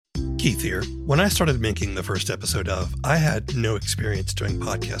Keith here. When I started making the first episode of, I had no experience doing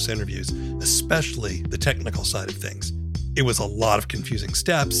podcast interviews, especially the technical side of things. It was a lot of confusing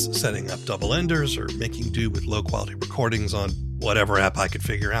steps, setting up double enders or making do with low quality recordings on whatever app I could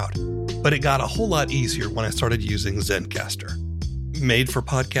figure out. But it got a whole lot easier when I started using Zencastr. Made for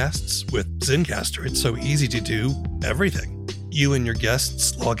podcasts, with Zencastr, it's so easy to do everything. You and your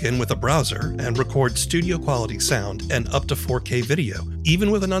guests log in with a browser and record studio quality sound and up to 4K video,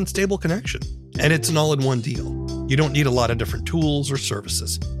 even with an unstable connection. And it's an all-in-one deal. You don't need a lot of different tools or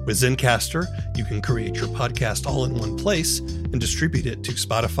services. With Zencastr, you can create your podcast all in one place and distribute it to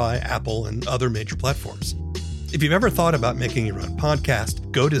Spotify, Apple, and other major platforms. If you've ever thought about making your own podcast,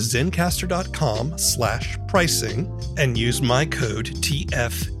 go to zencastr.com/pricing and use my code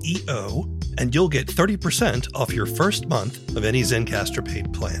TFEO, and you'll get 30% off your first month of any Zencastr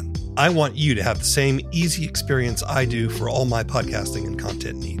paid plan. I want you to have the same easy experience I do for all my podcasting and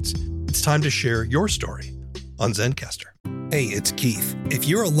content needs. It's time to share your story on Zencastr. Hey, it's Keith. If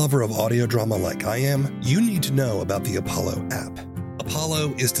you're a lover of audio drama like I am, you need to know about the Apollo app.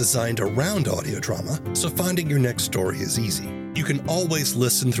 Apollo is designed around audio drama, so finding your next story is easy. You can always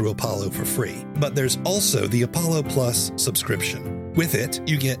listen through Apollo for free, but there's also the Apollo Plus subscription. With it,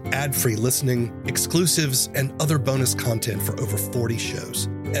 you get ad-free listening, exclusives, and other bonus content for over 40 shows.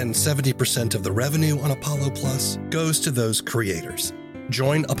 And 70% of the revenue on Apollo Plus goes to those creators.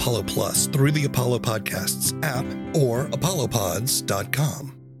 Join Apollo Plus through the Apollo Podcasts app or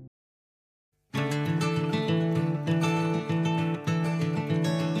apollopods.com.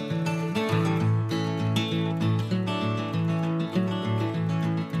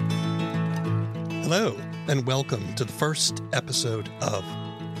 Hello, and welcome to the first episode of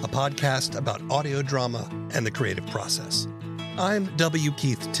a podcast about audio drama and the creative process. I'm W.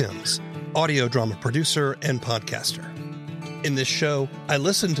 Keith Timms, audio drama producer and podcaster. In this show, I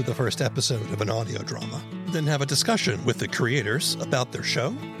listen to the first episode of an audio drama, then have a discussion with the creators about their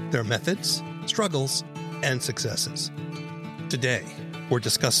show, their methods, struggles, and successes. Today, we're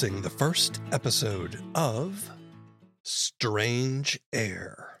discussing the first episode of Strange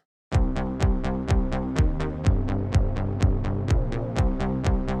Air.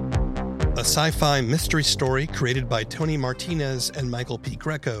 A sci-fi mystery story created by Tony Martinez and Michael P.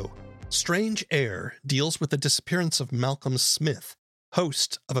 Greco, Strange Air deals with the disappearance of Malcolm Smith,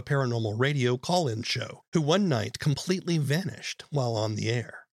 host of a paranormal radio call-in show, who one night completely vanished while on the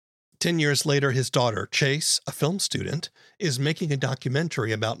air. 10 years later, his daughter, Chase, a film student, is making a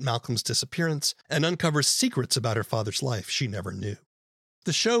documentary about Malcolm's disappearance and uncovers secrets about her father's life she never knew.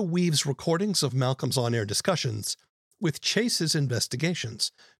 The show weaves recordings of Malcolm's on-air discussions with Chase's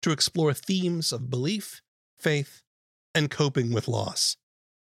investigations to explore themes of belief, faith, and coping with loss.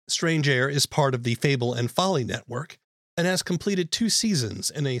 Strange Air is part of the Fable and Folly network and has completed 2 seasons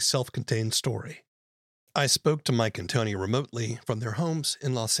in a self-contained story. I spoke to Mike and Tony remotely from their homes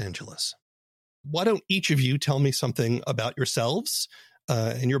in Los Angeles. Why don't each of you tell me something about yourselves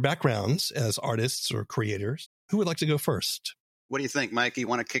and your backgrounds as artists or creators? Who would like to go first? What do you think, Mike? You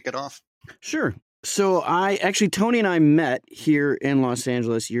want to kick it off? Sure. So Tony and I met here in Los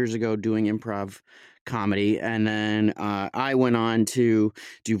Angeles years ago doing improv comedy. And then I went on to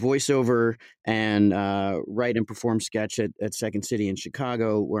do voiceover and write and perform sketch at Second City in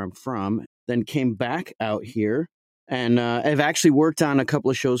Chicago, where I'm from. Then came back out here and I've actually worked on a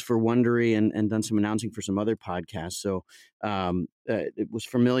couple of shows for Wondery and done some announcing for some other podcasts. So it was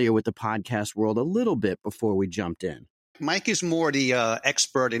familiar with the podcast world a little bit before we jumped in. Mike is more the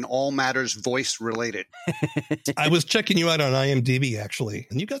expert in all matters voice related. I was checking you out on IMDb, actually,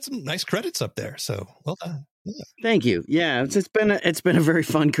 and you got some nice credits up there. So well done. Yeah. Thank you. Yeah, it's been a very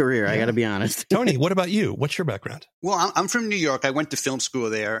fun career. Yeah. I got to be honest. Tony, what about you? What's your background? Well, I'm from New York. I went to film school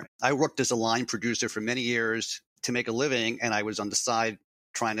there. I worked as a line producer for many years to make a living, and I was on the side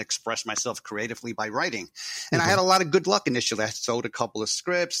trying to express myself creatively by writing. And I had a lot of good luck initially. I sold a couple of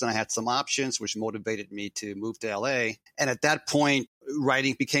scripts and I had some options, which motivated me to move to LA. And at that point,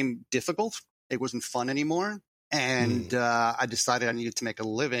 writing became difficult. It wasn't fun anymore. And I decided I needed to make a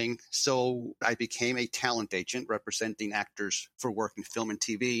living. So I became a talent agent representing actors for work in film and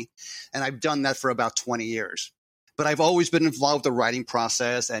TV. And I've done that for about 20 years. But I've always been involved in the writing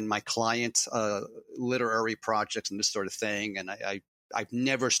process and my clients' literary projects and this sort of thing. And I've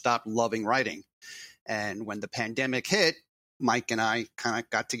never stopped loving writing. And when the pandemic hit, Mike and I kind of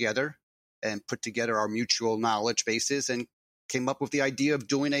got together and put together our mutual knowledge bases and came up with the idea of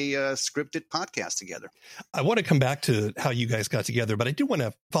doing a scripted podcast together. I want to come back to how you guys got together, but I do want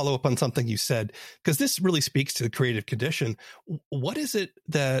to follow up on something you said, because this really speaks to the creative condition. What is it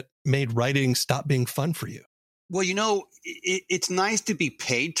that made writing stop being fun for you? Well, it's nice to be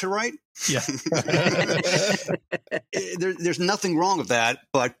paid to write. Yeah. There's nothing wrong with that.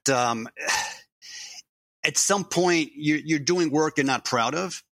 But at some point, you're doing work you're not proud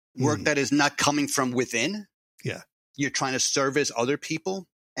of, work that is not coming from within. Yeah. You're trying to service other people.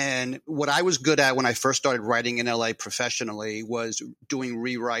 And what I was good at when I first started writing in LA professionally was doing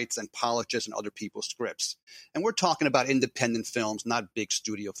rewrites and polishes in other people's scripts. And we're talking about independent films, not big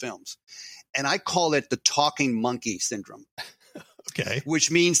studio films. And I call it the talking monkey syndrome. Okay.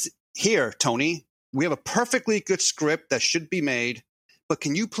 Which means, here, Tony, we have a perfectly good script that should be made, but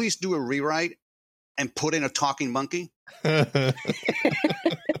can you please do a rewrite and put in a talking monkey?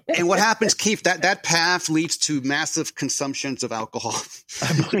 And what happens, Keith, that path leads to massive consumptions of alcohol.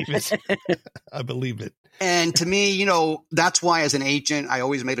 I believe it. I believe it. And to me, that's why as an agent, I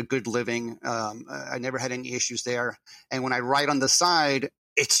always made a good living. I never had any issues there. And when I write on the side,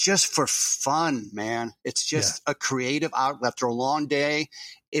 it's just for fun, man. It's just a creative outlet after a long day.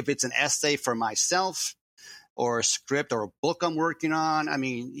 If it's an essay for myself or a script or a book I'm working on. I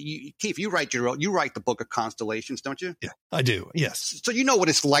mean, Keith, you write the Book of Constellations, don't you? Yeah, I do. Yes. So you know what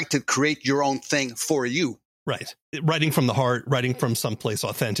it's like to create your own thing for you. Right. Writing from the heart, writing from someplace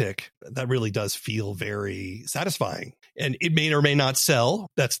authentic, that really does feel very satisfying. And it may or may not sell.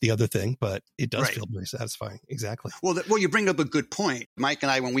 That's the other thing, but it does feel very satisfying. Exactly. Well, you bring up a good point. Mike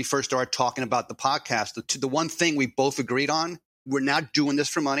and I, when we first started talking about the podcast, the one thing we both agreed on, we're not doing this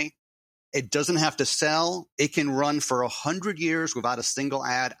for money. It doesn't have to sell. It can run for 100 years without a single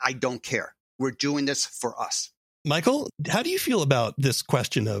ad. I don't care. We're doing this for us. Michael, how do you feel about this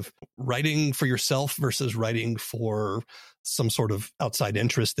question of writing for yourself versus writing for some sort of outside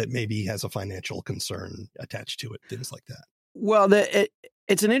interest that maybe has a financial concern attached to it, things like that? Well,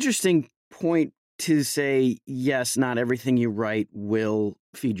 it's an interesting point to say, yes, not everything you write will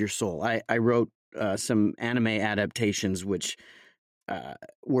feed your soul. I wrote some anime adaptations, which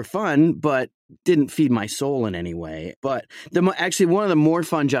were fun, but didn't feed my soul in any way. But actually, one of the more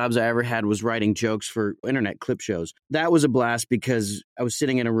fun jobs I ever had was writing jokes for internet clip shows. That was a blast because I was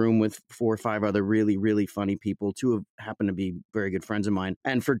sitting in a room with 4 or 5 other really, really funny people. 2 of happened to be very good friends of mine.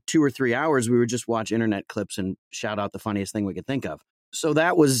 And for 2 or 3 hours, we would just watch internet clips and shout out the funniest thing we could think of. So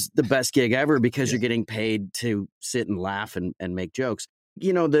that was the best gig ever because you're getting paid to sit and laugh and make jokes.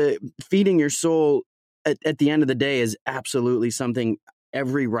 The feeding your soul at the end of the day is absolutely something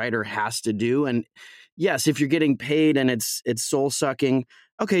every writer has to do. And yes, if you're getting paid and it's soul sucking,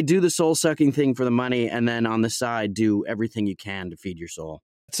 okay, do the soul sucking thing for the money. And then on the side, do everything you can to feed your soul.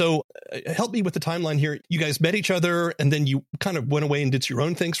 So help me with the timeline here. You guys met each other and then you kind of went away and did your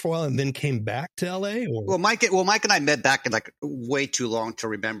own things for a while and then came back to LA? Or? Well, Mike and I met back in like way too long to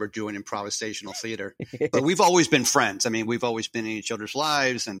remember doing improvisational theater. But we've always been friends. I mean, we've always been in each other's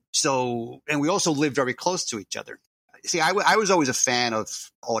lives. And we also live very close to each other. See, I was always a fan of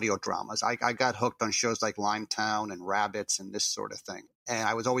audio dramas. I got hooked on shows like Limetown and Rabbits and this sort of thing. And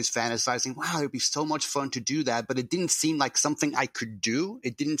I was always fantasizing, wow, it would be so much fun to do that. But it didn't seem like something I could do.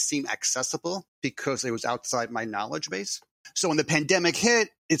 It didn't seem accessible because it was outside my knowledge base. So when the pandemic hit,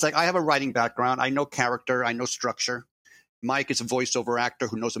 it's like I have a writing background. I know character. I know structure. Mike is a voiceover actor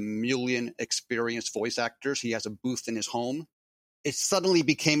who knows a million experienced voice actors. He has a booth in his home. It suddenly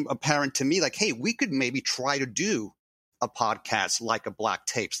became apparent to me like, hey, we could maybe try to do a podcast like a Black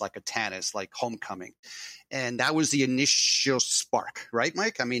Tapes, like a Tanis, like Homecoming. And that was the initial spark, right,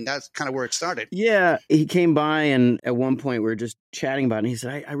 Mike? I mean, that's kind of where it started. Yeah. He came by and at one point we were just chatting about it. And he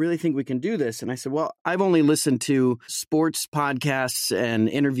said, I really think we can do this. And I said, well, I've only listened to sports podcasts and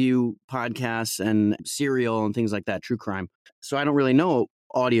interview podcasts and Serial and things like that, true crime. So I don't really know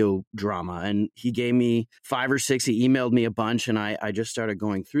audio drama. And he gave me 5 or 6. He emailed me a bunch and I just started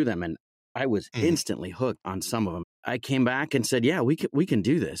going through them. And I was instantly hooked on some of them. I came back and said, yeah, we can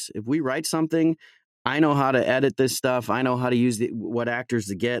do this. If we write something, I know how to edit this stuff. I know how to use what actors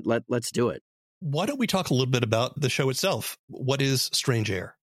to get. Let's do it. Why don't we talk a little bit about the show itself? What is Strange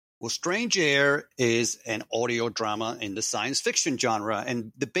Air? Well, Strange Air is an audio drama in the science fiction genre.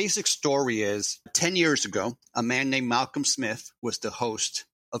 And the basic story is 10 years ago, a man named Malcolm Smith was the host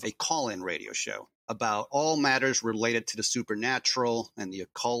of a call-in radio show about all matters related to the supernatural and the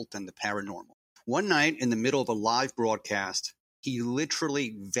occult and the paranormal. One night in the middle of a live broadcast, he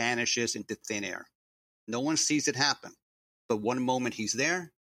literally vanishes into thin air. No one sees it happen, but one moment he's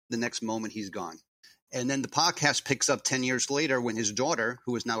there, the next moment he's gone. And then the podcast picks up 10 years later when his daughter,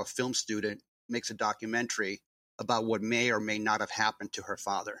 who is now a film student, makes a documentary about what may or may not have happened to her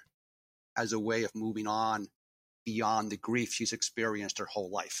father as a way of moving on beyond the grief she's experienced her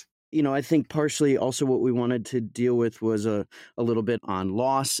whole life. I think partially also what we wanted to deal with was a little bit on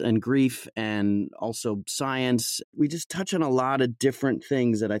loss and grief and also science. We just touch on a lot of different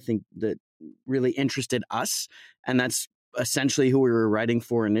things that I think that really interested us. And that's essentially who we were writing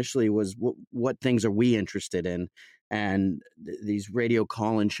for initially, was what things are we interested in? And these radio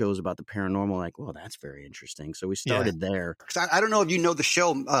call-in shows about the paranormal, like, well, that's very interesting. So we started there. I don't know if you know the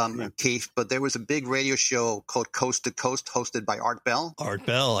show, Keith, but there was a big radio show called Coast to Coast hosted by Art Bell. Art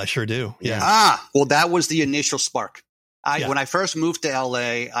Bell, I sure do. Yeah. Well, that was the initial spark. When I first moved to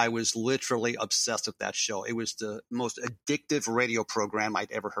LA, I was literally obsessed with that show. It was the most addictive radio program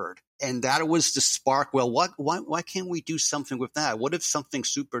I'd ever heard. And that was the spark. Well, why can't we do something with that? What if something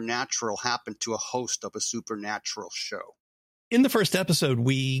supernatural happened to a host of a supernatural show? In the first episode,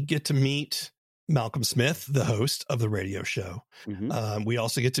 we get to meet Malcolm Smith, the host of the radio show. Mm-hmm. We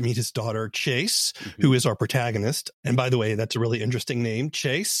also get to meet his daughter, Chase, who is our protagonist. And by the way, that's a really interesting name,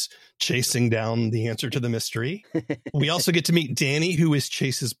 Chase, chasing down the answer to the mystery. We also get to meet Danny, who is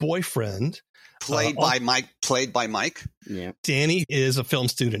Chase's boyfriend. Played by Mike. Yeah. Danny is a film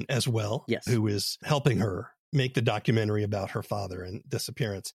student as well, yes, who is helping her make the documentary about her father and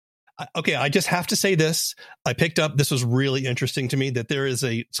disappearance. Okay, I just have to say this. I picked up, this was really interesting to me, that there is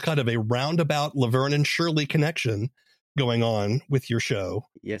it's kind of a roundabout Laverne and Shirley connection going on with your show.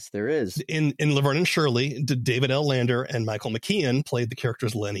 Yes, there is. In Laverne and Shirley, David L. Lander and Michael McKean played the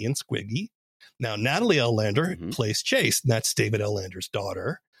characters Lenny and Squiggy. Now, Natalie L. Lander plays Chase, and that's David L. Lander's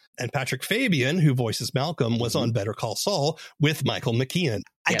daughter. And Patrick Fabian, who voices Malcolm, was on Better Call Saul with Michael McKean.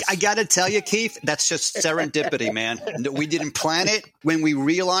 Yes. I got to tell you, Keith, that's just serendipity, man. We didn't plan it. When we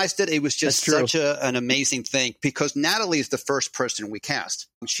realized it, it was just such an amazing thing, because Natalie is the first person we cast.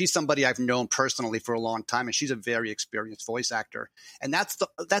 She's somebody I've known personally for a long time, and she's a very experienced voice actor. And that's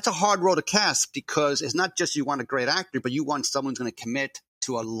a hard role to cast, because it's not just you want a great actor, but you want someone who's going to commit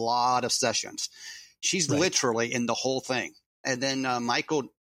to a lot of sessions. She's literally in the whole thing. And then Michael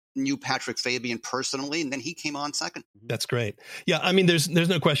knew Patrick Fabian personally, and then he came on second. That's great. Yeah, I mean, there's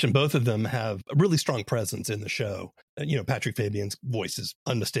no question both of them have a really strong presence in the show. Patrick Fabian's voice is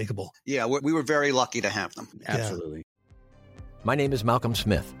unmistakable. Yeah, we were very lucky to have them. Absolutely. Yeah. My name is Malcolm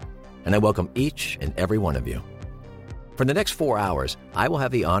Smith, and I welcome each and every one of you. For the next 4 hours, I will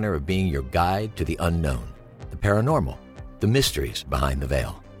have the honor of being your guide to the unknown, the paranormal, the mysteries behind the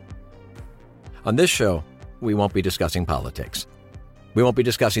veil. On this show, we won't be discussing politics. We won't be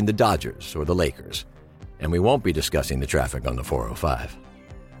discussing the Dodgers or the Lakers, and we won't be discussing the traffic on the 405.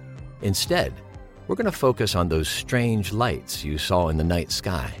 Instead, we're going to focus on those strange lights you saw in the night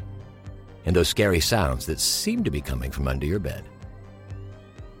sky and those scary sounds that seem to be coming from under your bed.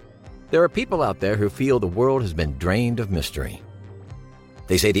 There are people out there who feel the world has been drained of mystery.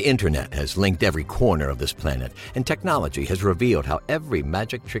 They say the internet has linked every corner of this planet, and technology has revealed how every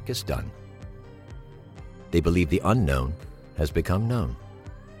magic trick is done. They believe the unknown has become known.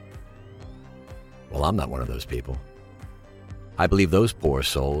 Well, I'm not one of those people. I believe those poor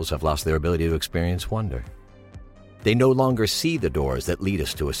souls have lost their ability to experience wonder. They no longer see the doors that lead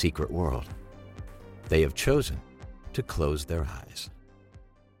us to a secret world. They have chosen to close their eyes.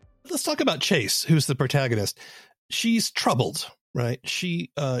 Let's talk about Chase, who's the protagonist. She's troubled, right?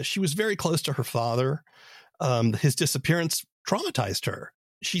 She was very close to her father. His disappearance traumatized her.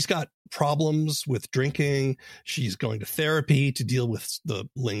 She's got problems with drinking. She's going to therapy to deal with the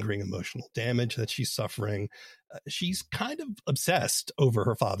lingering emotional damage that she's suffering. She's kind of obsessed over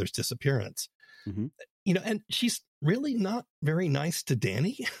her father's disappearance. Mm-hmm. And she's really not very nice to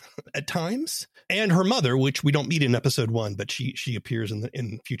Danny at times, and her mother, which we don't meet in episode 1, but she appears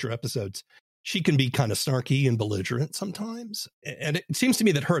in future episodes. She can be kind of snarky and belligerent sometimes. And it seems to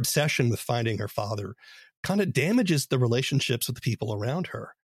me that her obsession with finding her father kind of damages the relationships with the people around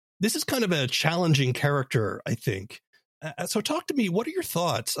her. This is kind of a challenging character, I think. So talk to me. What are your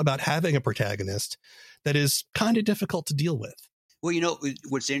thoughts about having a protagonist that is kind of difficult to deal with? Well,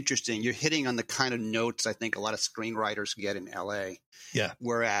 what's interesting, you're hitting on the kind of notes I think a lot of screenwriters get in LA. Yeah.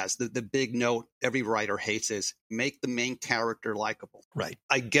 Whereas the big note every writer hates is make the main character likable. Right.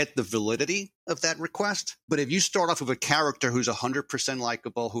 I get the validity of that request, but if you start off with a character who's 100%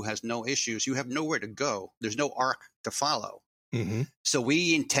 likable, who has no issues, you have nowhere to go. There's no arc to follow. Mm-hmm. So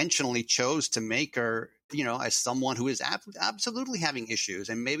we intentionally chose to make her, as someone who is absolutely having issues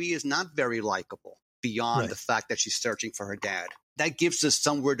and maybe is not very likable beyond the fact that she's searching for her dad. That gives us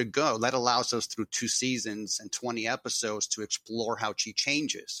somewhere to go. That allows us through 2 seasons and 20 episodes to explore how she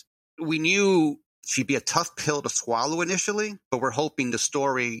changes. We knew she'd be a tough pill to swallow initially, but we're hoping the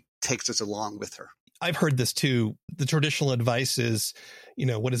story takes us along with her. I've heard this too. The traditional advice is,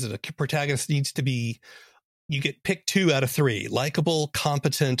 what is it? A protagonist needs to be you get pick 2 out of 3, likable,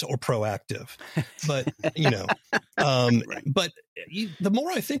 competent, or proactive. But, the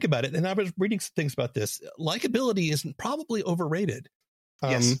more I think about it, and I was reading some things about this, likability is probably overrated.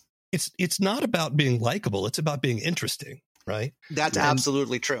 Yes. It's not about being likable. It's about being interesting, right? That's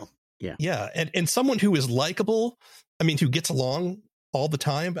absolutely true. Yeah. Yeah. And someone who is likable, who gets along all the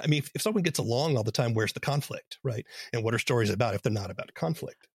time. If someone gets along all the time, where's the conflict, right? And what are stories about if they're not about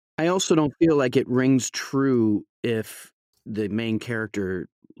conflict? I also don't feel like it rings true if the main character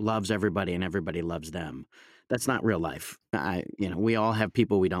loves everybody and everybody loves them. That's not real life. We all have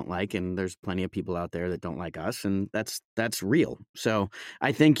people we don't like, and there's plenty of people out there that don't like us, and that's real. So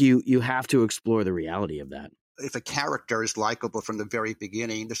I think you have to explore the reality of that. If a character is likable from the very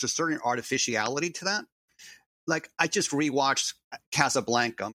beginning, there's a certain artificiality to that. Like, I just rewatched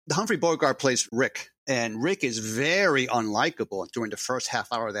Casablanca. Humphrey Bogart plays Rick, and Rick is very unlikable during the first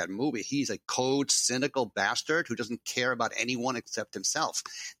half hour of that movie. He's a cold, cynical bastard who doesn't care about anyone except himself.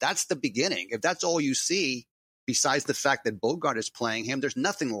 That's the beginning. If that's all you see, besides the fact that Bogart is playing him, there's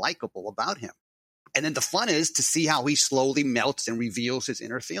nothing likable about him. And then the fun is to see how he slowly melts and reveals his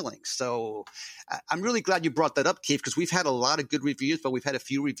inner feelings. So I'm really glad you brought that up, Keith, because we've had a lot of good reviews, but we've had a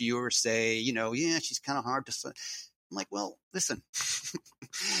few reviewers say, she's kind of hard to. I'm like, well, listen,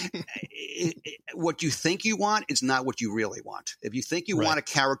 what you think you want is not what you really want. If you think you want a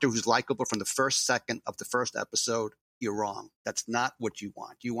character who's likable from the first second of the first episode, you're wrong. That's not what you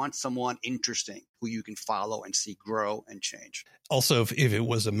want. You want someone interesting who you can follow and see grow and change. Also, if it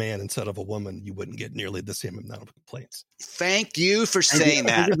was a man instead of a woman, you wouldn't get nearly the same amount of complaints. Thank you for saying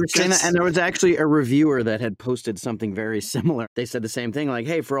that. And there was actually a reviewer that had posted something very similar. They said the same thing, like,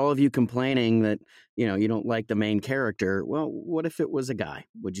 hey, for all of you complaining that, you don't like the main character, well, what if it was a guy?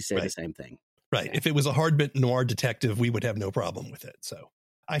 Would you say the same thing? Right. If it was a hard-bit noir detective, we would have no problem with it. So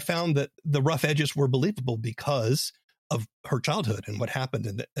I found that the rough edges were believable because of her childhood and what happened,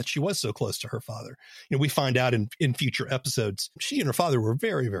 and that she was so close to her father. We find out in future episodes, she and her father were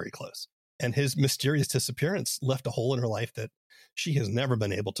very, very close. And his mysterious disappearance left a hole in her life that she has never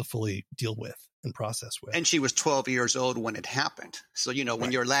been able to fully deal with and process with. And she was 12 years old when it happened. So,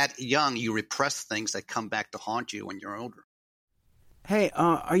 when you're that young, you repress things that come back to haunt you when you're older. Hey,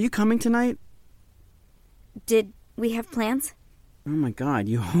 are you coming tonight? Did we have plans? Oh my God,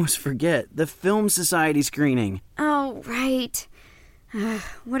 you always forget. The Film Society screening. Oh, right.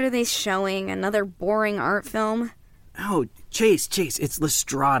 What are they showing? Another boring art film? Oh, Chase, it's La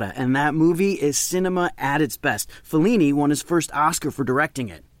Strada, and that movie is cinema at its best. Fellini won his first Oscar for directing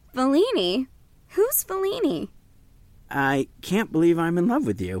it. Fellini? Who's Fellini? I can't believe I'm in love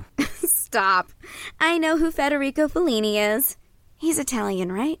with you. Stop. I know who Federico Fellini is. He's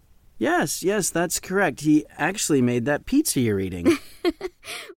Italian, right? Yes, that's correct. He actually made that pizza you're eating.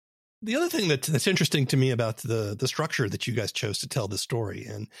 The other thing that's interesting to me about the structure that you guys chose to tell the story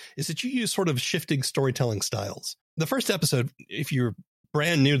in is that you use sort of shifting storytelling styles. The first episode, if you're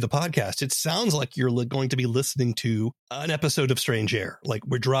brand new to the podcast, it sounds like you're going to be listening to an episode of Strange Air. Like,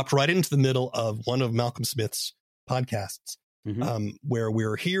 we're dropped right into the middle of one of Malcolm Smith's podcasts. Where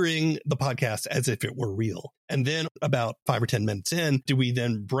we're hearing the podcast as if it were real. And then about 5 or 10 minutes in, do we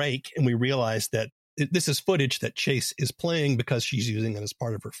then break and we realize that this is footage that Chase is playing because she's using it as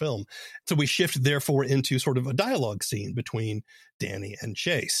part of her film. So we shift, therefore, into sort of a dialogue scene between Danny and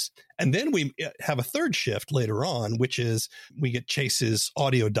Chase. And then we have a third shift later on, which is we get Chase's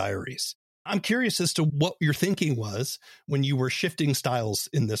audio diaries. I'm curious as to what your thinking was when you were shifting styles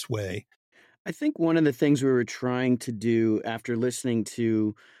in this way. I think one of the things we were trying to do after listening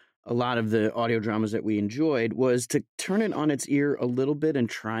to a lot of the audio dramas that we enjoyed was to turn it on its ear a little bit and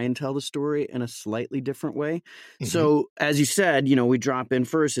try and tell the story in a slightly different way. Mm-hmm. So, as you said, we drop in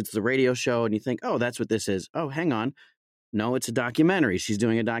first, it's the radio show, and you think, oh, that's what this is. Oh, hang on. No, it's a documentary. She's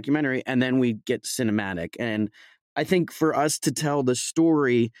doing a documentary. And then we get cinematic. And I think for us to tell the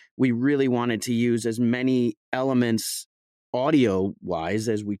story, we really wanted to use as many elements audio-wise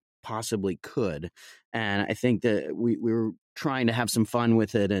as we possibly could. And I think that we were trying to have some fun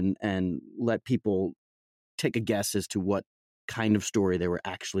with it and let people take a guess as to what kind of story they were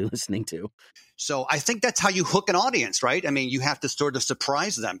actually listening to. So I think that's how you hook an audience, right? I mean, you have to sort of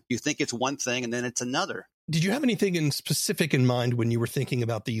surprise them. You think it's one thing and then it's another. Did you have anything in specific in mind when you were thinking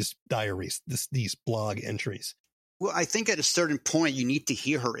about these diaries, these blog entries? Well, I think at a certain point, you need to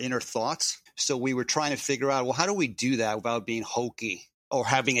hear her inner thoughts. So we were trying to figure out, well, how do we do that without being hokey or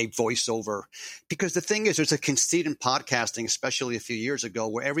having a voiceover? Because the thing is, there's a conceit in podcasting, especially a few years ago,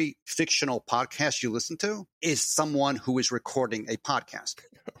 where every fictional podcast you listen to is someone who is recording a podcast.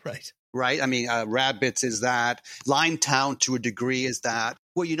 Right. Right? I mean, Rabbits is that. Limetown, to a degree, is that.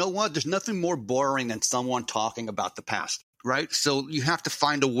 Well, you know what? There's nothing more boring than someone talking about the past, right? So you have to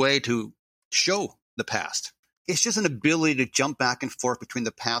find a way to show the past. It's just an ability to jump back and forth between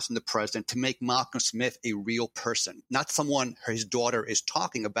the past and the present to make Malcolm Smith a real person, not someone his daughter is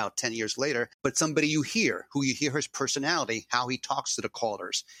talking about 10 years later, but somebody you hear, who you hear his personality, how he talks to the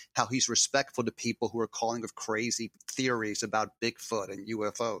callers, how he's respectful to people who are calling with crazy theories about Bigfoot and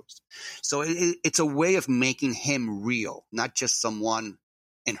UFOs. So it's a way of making him real, not just someone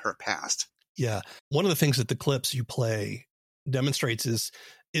in her past. Yeah. One of the things that the clips you play demonstrates is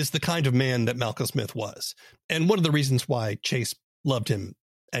the kind of man that Malcolm Smith was. And one of the reasons why Chase loved him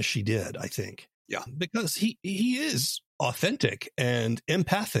as she did, I think. Yeah. Because he is authentic and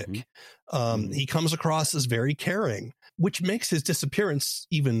empathic. He comes across as very caring, which makes his disappearance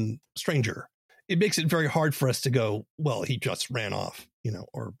even stranger. It makes it very hard for us to go, well, he just ran off,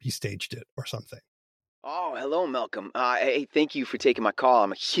 or he staged it or something. Oh, hello, Malcolm. Hey, thank you for taking my call.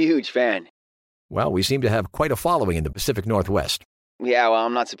 I'm a huge fan. Well, we seem to have quite a following in the Pacific Northwest. Yeah, well,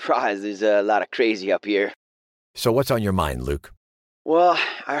 I'm not surprised. There's a lot of crazy up here. So what's on your mind, Luke? Well,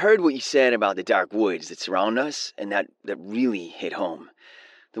 I heard what you said about the dark woods that surround us, and that really hit home.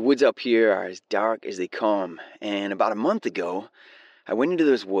 The woods up here are as dark as they come, and about a month ago, I went into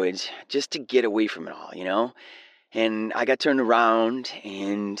those woods just to get away from it all, And I got turned around,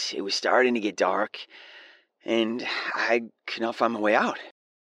 and it was starting to get dark, and I could not find my way out.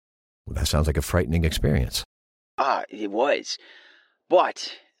 Well, that sounds like a frightening experience. It was.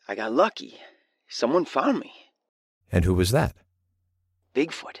 But I got lucky. Someone found me. And who was that?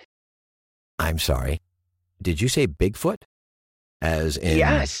 Bigfoot. I'm sorry. Did you say Bigfoot? As in...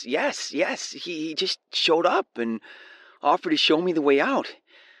 Yes. He just showed up and offered to show me the way out.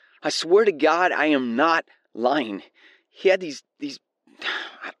 I swear to God, I am not lying. He had these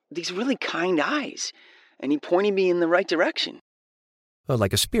really kind eyes, and he pointed me in the right direction. Oh,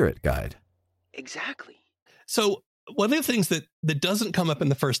 like a spirit guide. Exactly. So one of the things that doesn't come up in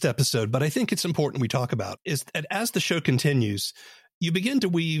the first episode, but I think it's important we talk about, is that as the show continues, you begin to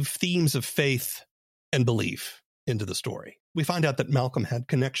weave themes of faith and belief into the story. We find out that Malcolm had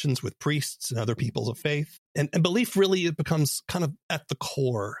connections with priests and other peoples of faith, and belief really becomes kind of at the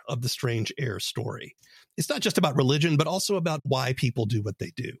core of the Strange Heir story. It's not just about religion, but also about why people do what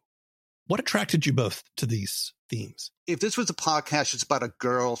they do. What attracted you both to these themes? If this was a podcast that's about a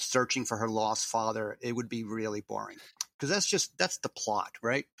girl searching for her lost father, it would be really boring, because that's the plot,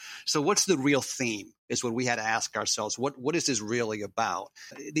 right? So what's the real theme is what we had to ask ourselves. What is this really about?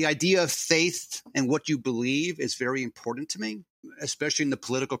 The idea of faith and what you believe is very important to me, especially in the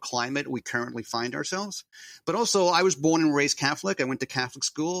political climate we currently find ourselves. But also, I was born and raised Catholic. I went to Catholic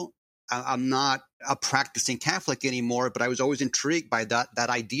school. I'm not a practicing Catholic anymore, but I was always intrigued by that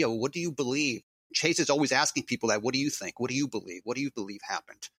idea. What do you believe? Chase is always asking people that. What do you think? What do you believe? What do you believe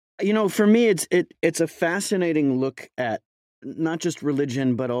happened? For me, it's a fascinating look at not just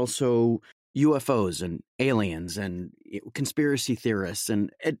religion, but also UFOs and aliens and conspiracy theorists.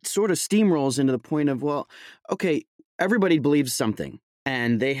 And it sort of steamrolls into the point of, well, okay, everybody believes something.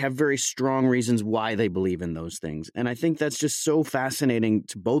 And they have very strong reasons why they believe in those things. And I think that's just so fascinating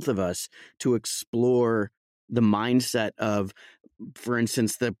to both of us to explore the mindset of, for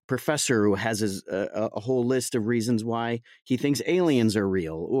instance, the professor who has a whole list of reasons why he thinks aliens are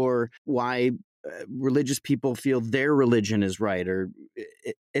real, or why religious people feel their religion is right. Or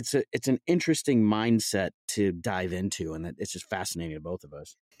it's an interesting mindset to dive into, and it's just fascinating to both of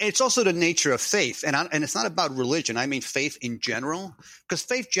us. It's also the nature of faith, and it's not about religion. I mean faith in general, because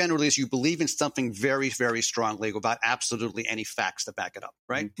faith generally is you believe in something very, very strongly without absolutely any facts to back it up,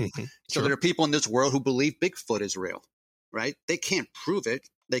 right? Mm-hmm. So there are people in this world who believe Bigfoot is real, right? They can't prove it.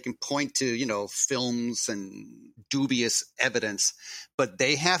 They can point to, films and dubious evidence, but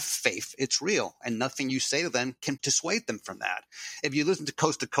they have faith it's real, and nothing you say to them can dissuade them from that. If you listen to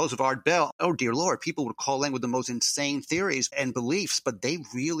Coast with Art Bell, oh dear Lord, people would call in with the most insane theories and beliefs, but they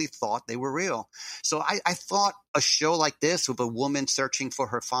really thought they were real. So I thought a show like this with a woman searching for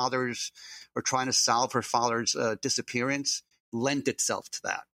her father's or trying to solve her father's disappearance lent itself to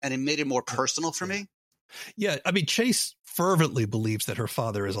that, and it made it more personal for me. Yeah, I mean, Chase fervently believes that her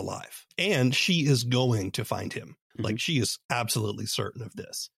father is alive, and she is going to find him. Mm-hmm. Like, she is absolutely certain of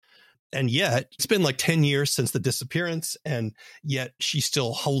this. And yet, it's been like 10 years since the disappearance, and yet she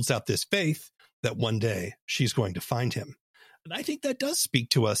still holds out this faith that one day she's going to find him. And I think that does speak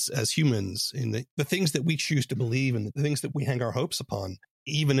to us as humans in the things that we choose to believe and the things that we hang our hopes upon,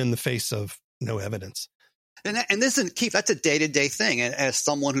 even in the face of no evidence. And this is, Keith, that's a day-to-day thing. And as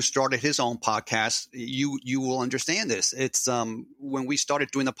someone who started his own podcast, you will understand this. It's when we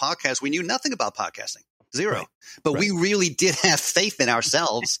started doing the podcast, we knew nothing about podcasting. Zero. Right. But Right. we really did have faith in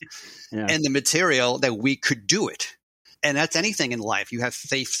ourselves Yeah. and the material that we could do it. And that's anything in life. You have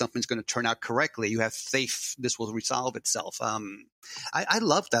faith something's going to turn out correctly. You have faith this will resolve itself. I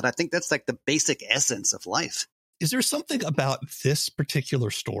love that. I think that's like the basic essence of life. Is there something about this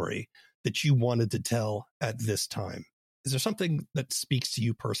particular story that you wanted to tell at this time? Is there something that speaks to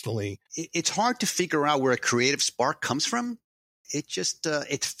you personally? It's hard to figure out where a creative spark comes from. It just,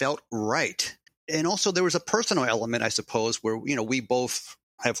 it felt right. And also there was a personal element, I suppose, where, we both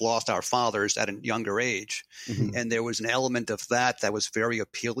have lost our fathers at a younger age. Mhm. And there was an element of that was very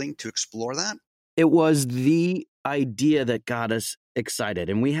appealing to explore that. It was the idea that got us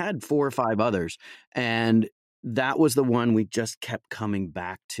excited. And we had 4 or 5 others. And that was the one we just kept coming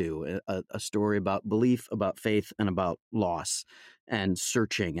back to, a story about belief, about faith, and about loss and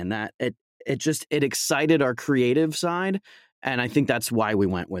searching. And that it excited our creative side. And I think that's why we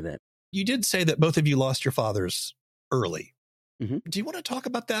went with it. You did say that both of you lost your fathers early. Mhm. Do you want to talk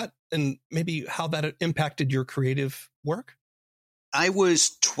about that and maybe how that impacted your creative work? I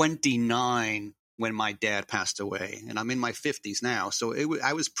was 29 when my dad passed away, and I'm in my 50s now. So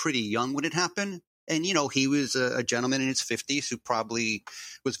I was pretty young when it happened. And, he was a gentleman in his 50s who probably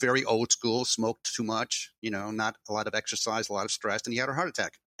was very old school, smoked too much, not a lot of exercise, a lot of stress, and he had a heart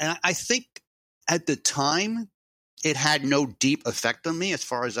attack. And I think at the time, it had no deep effect on me as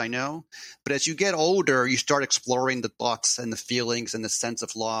far as I know. But as you get older, you start exploring the thoughts and the feelings and the sense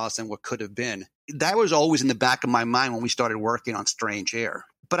of loss and what could have been. That was always in the back of my mind when we started working on Strange Air.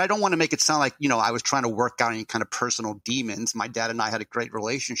 But I don't want to make it sound like, I was trying to work out any kind of personal demons. My dad and I had a great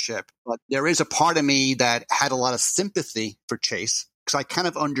relationship. But there is a part of me that had a lot of sympathy for Chase because I kind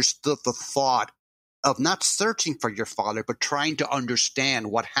of understood the thought of not searching for your father, but trying to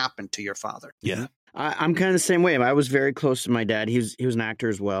understand what happened to your father. Yeah. I'm kind of the same way. I was very close to my dad. He was an actor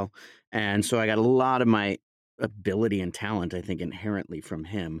as well. And so I got a lot of my ability and talent, I think, inherently from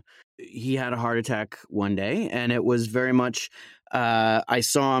him. He had a heart attack one day, and it was very much, I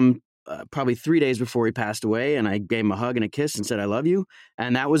saw him probably 3 days before he passed away, and I gave him a hug and a kiss and said, I love you.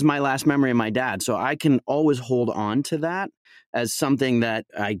 And that was my last memory of my dad. So I can always hold on to that as something that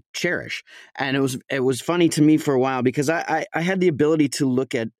I cherish. And it was funny to me for a while because I had the ability to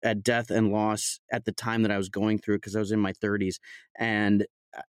look at death and loss at the time that I was going through because I was in my 30s. And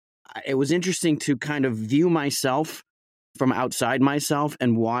it was interesting to kind of view myself from outside myself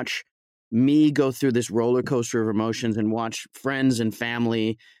and watch me go through this roller coaster of emotions and watch friends and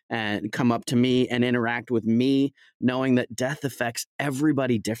family and come up to me and interact with me, knowing that death affects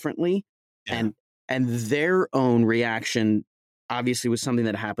everybody differently. Yeah. And their own reaction obviously was something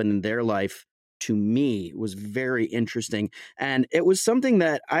that happened in their life to me was very interesting. And it was something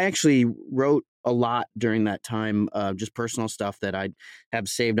that I actually wrote a lot during that time, just personal stuff that I have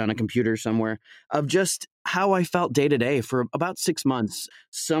saved on a computer somewhere of just how I felt day to day for about 6 months.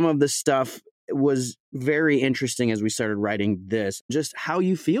 Some of the stuff was very interesting as we started writing this, just how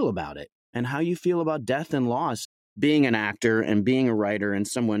you feel about it and how you feel about death and loss. Being an actor and being a writer and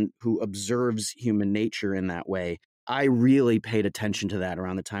someone who observes human nature in that way, I really paid attention to that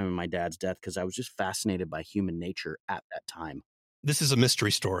around the time of my dad's death because I was just fascinated by human nature at that time. This is a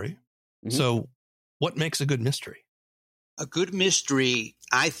mystery story. Mhm. So what makes a good mystery? A good mystery,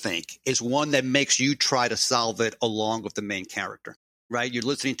 I think, is one that makes you try to solve it along with the main character, right? You're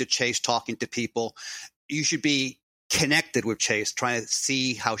listening to Chase talking to people. You should be connected with Chase, trying to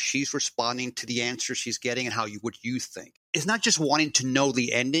see how she's responding to the answers she's getting and what you think. It's not just wanting to know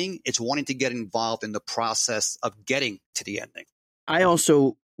the ending. It's wanting to get involved in the process of getting to the ending. I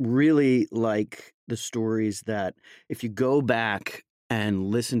also really like the stories that if you go back and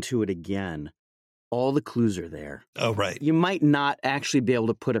listen to it again, all the clues are there. Oh, right. You might not actually be able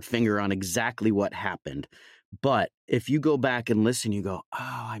to put a finger on exactly what happened. But if you go back and listen, you go, oh,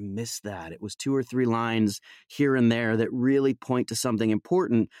 I missed that. It was 2 or 3 lines here and there that really point to something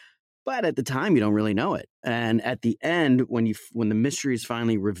important. But at the time, you don't really know it. And at the end, when the mystery is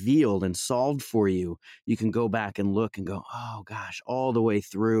finally revealed and solved for you, you can go back and look and go, oh, gosh, all the way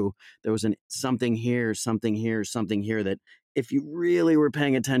through. There was something here, something here, something here that if you really were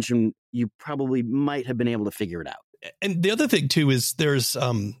paying attention, you probably might have been able to figure it out. And the other thing, too, is there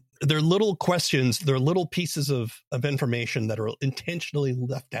are little questions, there are little pieces of information that are intentionally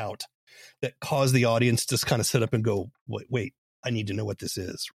left out that cause the audience to just kind of sit up and go, wait, I need to know what this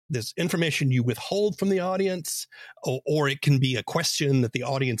is. There's information you withhold from the audience, or it can be a question that the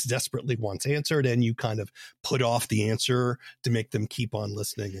audience desperately wants answered, and you kind of put off the answer to make them keep on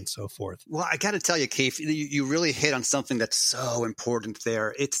listening and so forth. Well, I got to tell you, Keith, you really hit on something that's so important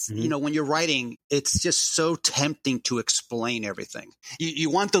there. It's, when you're writing, it's just so tempting to explain everything. You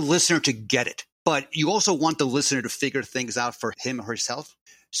want the listener to get it. but you also want the listener to figure things out for him or herself.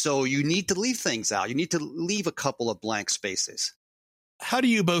 So you need to leave things out. You need to leave a couple of blank spaces. How do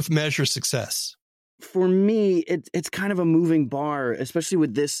you both measure success? For me, it's kind of a moving bar, especially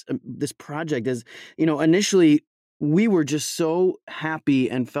with this project. As you know, initially we were just so happy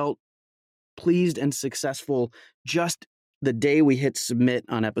and felt pleased and successful just the day we hit submit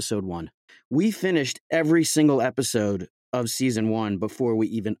on episode 1. We finished every single episode of season 1 before we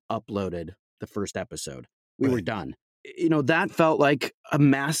even uploaded the first episode. We were done. You know, that felt like a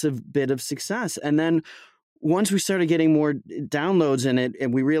massive bit of success. And then once we started getting more downloads in it,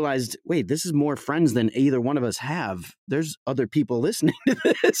 and we realized, wait, this is more friends than either one of us have. There's other people listening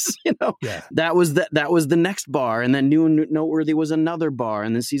to this. You know, that was the next bar, and then New and Noteworthy was another bar,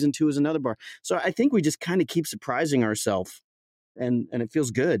 and then season 2 was another bar. So I think we just kind of keep surprising ourselves, and it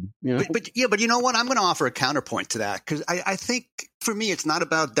feels good. You know, but you know what? I'm going to offer a counterpoint to that, because I think for me, it's not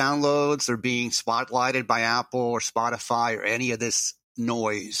about downloads or being spotlighted by Apple or Spotify or any of this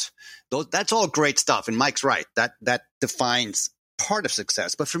noise. That's all great stuff, and Mike's right. That defines part of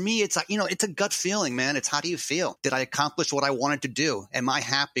success. But for me, it's it's a gut feeling, man. It's how do you feel? Did I accomplish what I wanted to do? Am I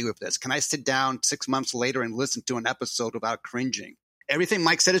happy with this? Can I sit down 6 months later and listen to an episode without cringing? Everything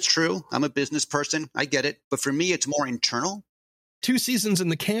Mike said is true. I'm a business person. I get it. But for me, it's more internal. 2 seasons in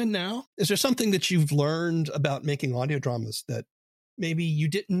the can now. Is there something that you've learned about making audio dramas that maybe you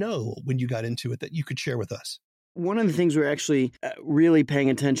didn't know when you got into it that you could share with us? One of the things we're actually really paying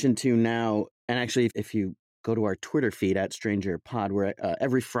attention to now, and actually if you go to our Twitter feed at Stranger Pod, where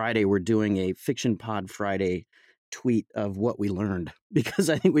every Friday we're doing a Fiction Pod Friday tweet of what we learned, because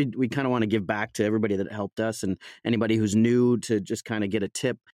I think we kind of want to give back to everybody that helped us and anybody who's new to just kind of get a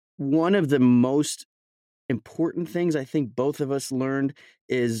tip. One of the most important things I think both of us learned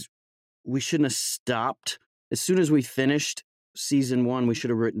is we shouldn't have stopped. As soon as we finished season 1, we should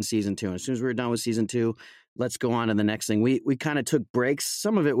have written season 2. And as soon as we were done with season 2, let's go on to the next thing. We kind of took breaks.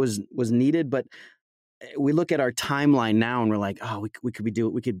 Some of it was needed, but we look at our timeline now and we're like, oh, we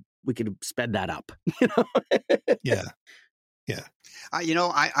could sped that up. You know? Yeah.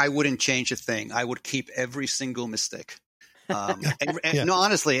 I wouldn't change a thing. I would keep every single mistake. No,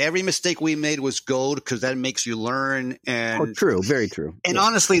 honestly, every mistake we made was gold, because that makes you learn. And true, very true. And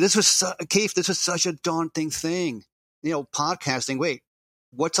honestly, this was Keith. This was such a daunting thing. You know, podcasting. Wait,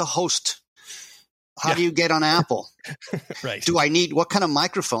 what's a host? How do you get on Apple? Right. Do I need what kind of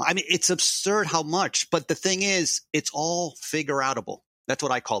microphone? I mean, it's absurd how much. But the thing is, it's all figure outable. That's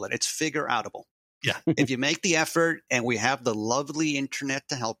what I call it. It's figure outable. Yeah. If you make the effort and we have the lovely internet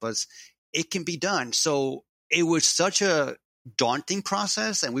to help us, it can be done. So it was such a daunting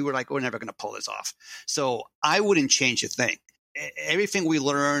process, and we were like, we're never going to pull this off. So I wouldn't change a thing. Everything we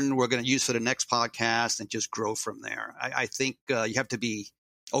learn, we're going to use for the next podcast and just grow from there. I think you have to be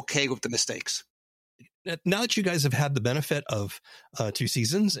okay with the mistakes. Now that you guys have had the benefit of 2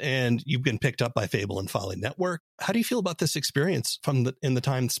 seasons and you've been picked up by Fable and Folly Network, how do you feel about this experience in the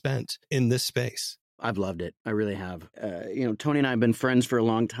time spent in this space? I've loved it. I really have. Tony and I have been friends for a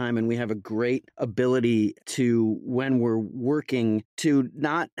long time, and we have a great ability to, when we're working, to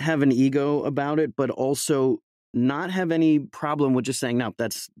not have an ego about it, but also not have any problem with just saying, no,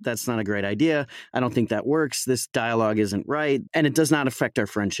 that's not a great idea. I don't think that works. This dialogue isn't right. And it does not affect our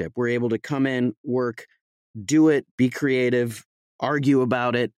friendship. We're able to come in, work, do it, be creative, argue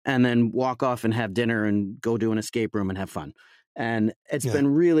about it, and then walk off and have dinner and go to an escape room and have fun. And it's been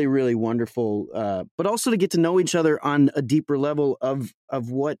really, really wonderful, but also to get to know each other on a deeper level of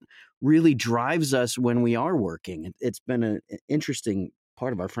what really drives us when we are working. It's been an interesting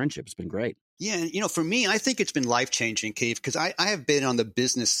part of our friendship. It's been great. Yeah. For me, I think it's been life-changing, Keith, because I have been on the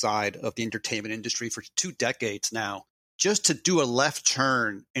business side of the entertainment industry for 2 decades now. Just to do a left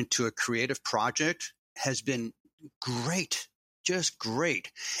turn into a creative project has been great. Just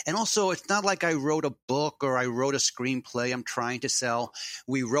great. And also, it's not like I wrote a book or I wrote a screenplay I'm trying to sell.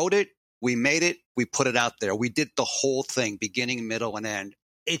 We wrote it, we made it, we put it out there. We did the whole thing, beginning, middle, and end.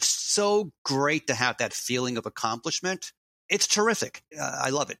 It's so great to have that feeling of accomplishment. It's terrific.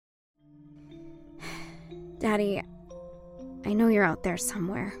 I love it. Daddy, I know you're out there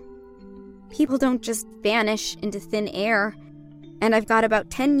somewhere. People don't just vanish into thin air. And I've got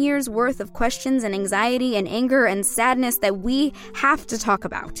about 10 years worth of questions and anxiety and anger and sadness that we have to talk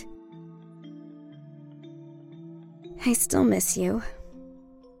about. I still miss you.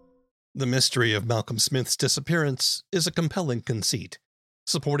 The mystery of Malcolm Smith's disappearance is a compelling conceit,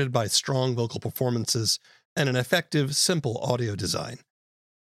 supported by strong vocal performances and an effective, simple audio design.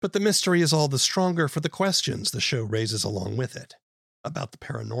 But the mystery is all the stronger for the questions the show raises along with it, about the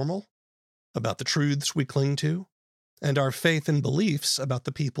paranormal, about the truths we cling to, and our faith and beliefs about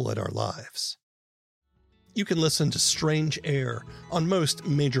the people in our lives. You can listen to Strange Air on most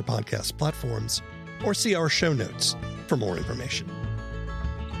major podcast platforms or see our show notes for more information.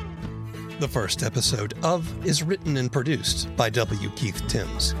 The first episode of is written and produced by W. Keith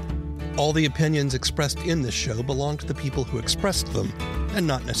Timms. All the opinions expressed in this show belong to the people who expressed them, and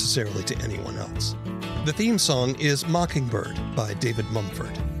not necessarily to anyone else. The theme song is Mockingbird by David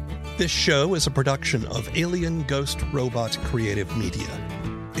Mumford. This show is a production of Alien Ghost Robot Creative Media.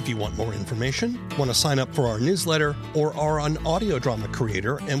 If you want more information, want to sign up for our newsletter, or are an audio drama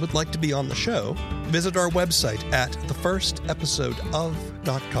creator and would like to be on the show, visit our website at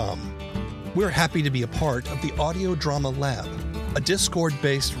thefirstepisodeof.com. We're happy to be a part of the Audio Drama Lab, a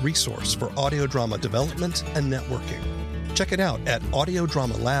Discord-based resource for audio drama development and networking. Check it out at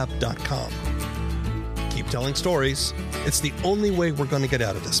audiodramalab.com. Keep telling stories. It's the only way we're going to get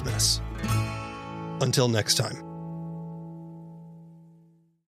out of this mess. Until next time.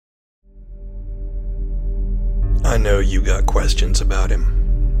 I know you got questions about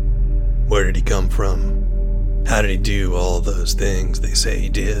him. Where did he come from? How did he do all those things they say he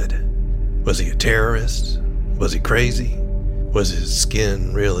did? Was he a terrorist? Was he crazy? Was his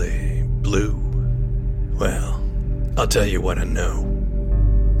skin really blue? Well, I'll tell you what I know.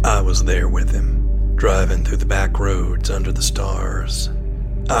 I was there with him, driving through the back roads under the stars.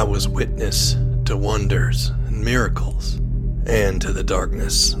 I was witness to wonders and miracles, and to the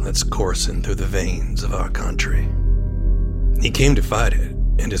darkness that's coursing through the veins of our country. He came to fight it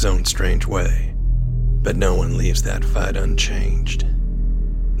in his own strange way, but no one leaves that fight unchanged.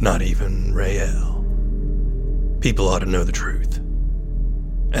 Not even Rael. People ought to know the truth.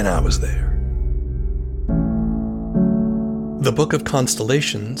 And I was there. The Book of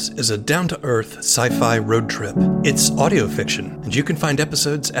Constellations is a down-to-earth sci-fi road trip. It's audio fiction, and you can find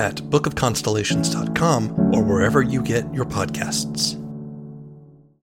episodes at bookofconstellations.com or wherever you get your podcasts.